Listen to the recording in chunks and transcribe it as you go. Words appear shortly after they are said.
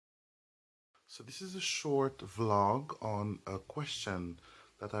So this is a short vlog on a question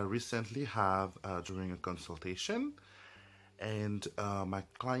that I recently have during a consultation, and my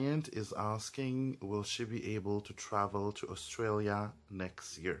client is asking, will she be able to travel to Australia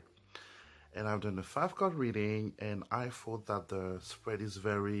next year? And I've done a 5 card reading, and I thought that the spread is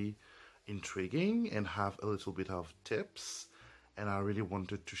very intriguing and have a little bit of tips, and I really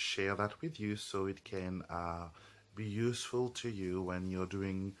wanted to share that with you so it can be useful to you when you're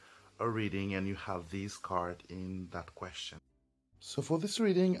doing a reading and you have these cards in that question. So for this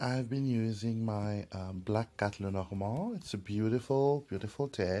reading, I've been using my Black Cat Lenormand. It's a beautiful, beautiful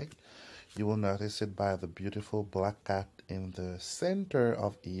deck. You will notice it by the beautiful black cat in the center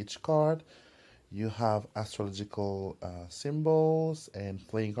of each card. You have astrological symbols and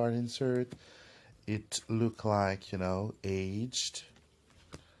playing card insert. It look like, aged.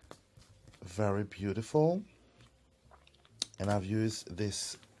 Very beautiful. And I've used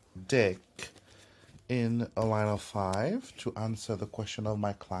this deck in a line of 5 to answer the question of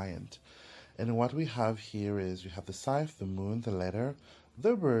my client. And what we have here is we have the scythe, the moon, the letter,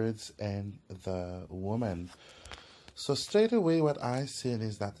 the birds, and the woman. So straight away what I see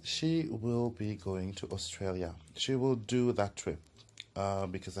is that she will be going to Australia. She will do that trip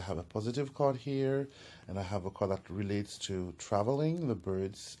because I have a positive card here and I have a card that relates to traveling. The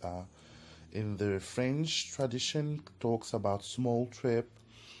birds in the French tradition talks about small trip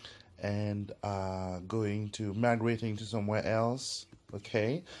and migrating to somewhere else.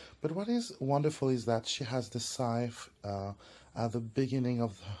 Okay, but what is wonderful is that she has the scythe at the beginning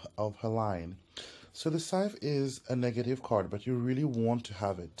of her line. So the scythe is a negative card, but you really want to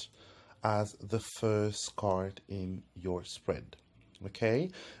have it as the first card in your spread. Okay,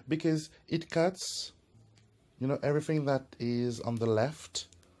 because it cuts everything that is on the left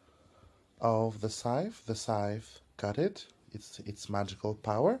of the scythe cut it. It's magical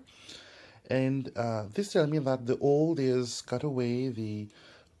power, and this tells me that the old is cut away, the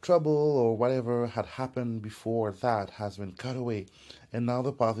trouble or whatever had happened before that has been cut away, and now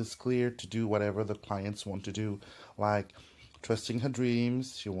the path is clear to do whatever the clients want to do, like trusting her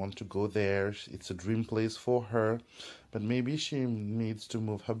dreams. She wants to go there. It's a dream place for her, but maybe she needs to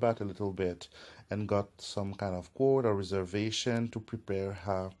move her butt a little bit and got some kind of quote or reservation to prepare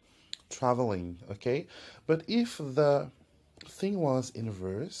her traveling. Okay, but if the thing was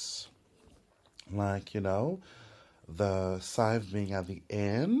inverse, like the scythe being at the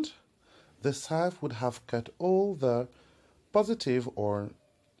end, the scythe would have cut all the positive or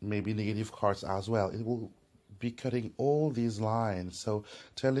maybe negative cards as well. It will be cutting all these lines, so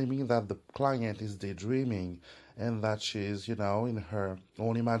telling me that the client is daydreaming and that she's in her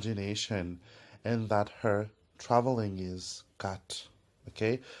own imagination and that her traveling is cut.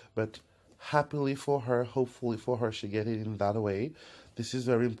 Okay, but happily for her, hopefully for her, she get it in that way. This is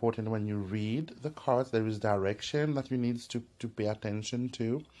very important. When you read the cards, there is direction that you need to pay attention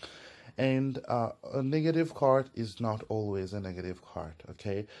to, and a negative card is not always a negative card.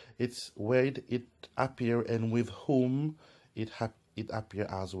 Okay, it's where it appear and with whom it appear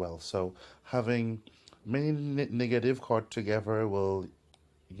as well. So having many negative cards together will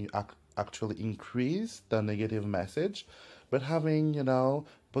actually increase the negative message, but having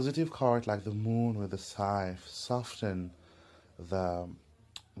positive card like the moon with the scythe soften the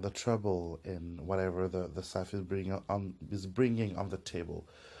trouble in whatever the scythe is bringing on the table.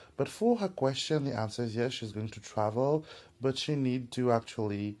 But for her question, the answer is yes, she's going to travel, but she need to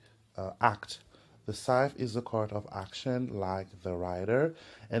actually act. The scythe is a card of action, like the rider,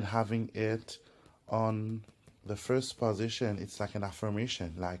 and having it on the first position, it's like an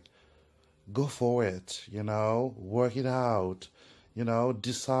affirmation, like go for it, work it out,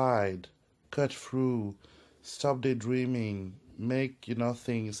 decide, cut through, stop daydreaming, make,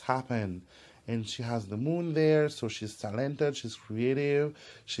 things happen. And she has the moon there, so she's talented, she's creative,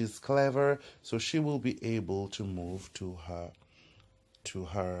 she's clever, so she will be able to move to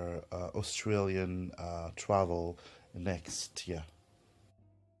her Australian travel next year.